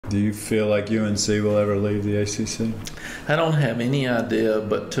Do you feel like UNC will ever leave the ACC? I don't have any idea,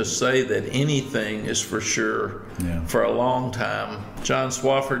 but to say that anything is for sure for a long time. John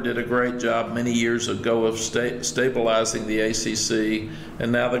Swofford did a great job many years ago of stabilizing the ACC, and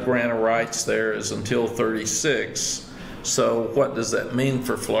now the grant of rights there is until 36. So what does that mean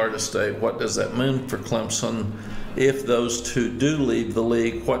for Florida State? What does that mean for Clemson? If those two do leave the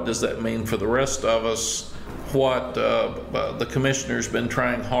league, what does that mean for the rest of us? What the commissioner's been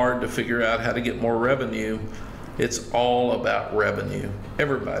trying hard to figure out how to get more revenue. It's all about revenue.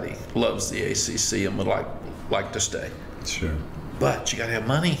 Everybody loves the ACC and would like to stay. Sure. But you got to have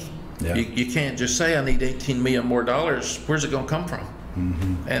money. Yeah. You can't just say, I need $18 million more. Where's it going to come from?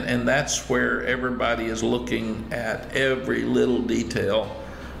 Mm-hmm. And that's where everybody is looking at every little detail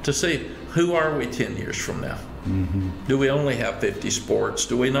to see, who are we 10 years from now? Mm-hmm. Do we only have 50 sports?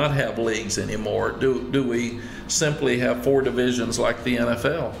 Do we not have leagues anymore? Do we simply have 4 divisions like the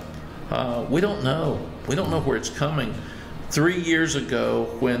NFL? We don't know. We don't know where it's coming. 3 years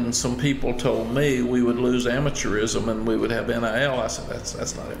ago, when some people told me we would lose amateurism and we would have NIL, I said,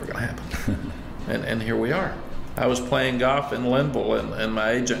 that's not ever going to happen. and here we are. I was playing golf in Linville, and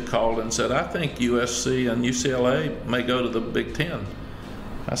my agent called and said, I think USC and UCLA may go to the Big Ten.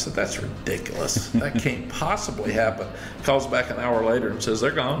 I said, that's ridiculous. That can't possibly happen. Calls back an hour later and says,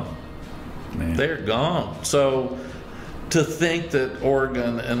 they're gone. Man. They're gone. So to think that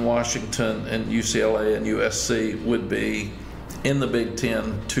Oregon and Washington and UCLA and USC would be in the Big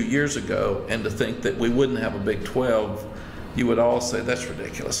Ten 2 years ago, and to think that we wouldn't have a Big 12, you would all say that's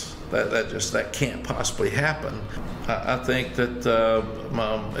ridiculous. That can't possibly happen. I think that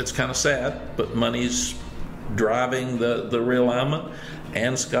it's kind of sad, but money's driving the realignment.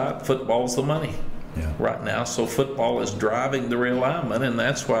 And Scott, football's the money right now. So football is driving the realignment, and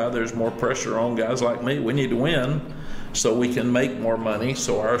that's why there's more pressure on guys like me. We need to win so we can make more money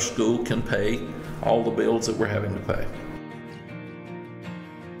so our school can pay all the bills that we're having to pay.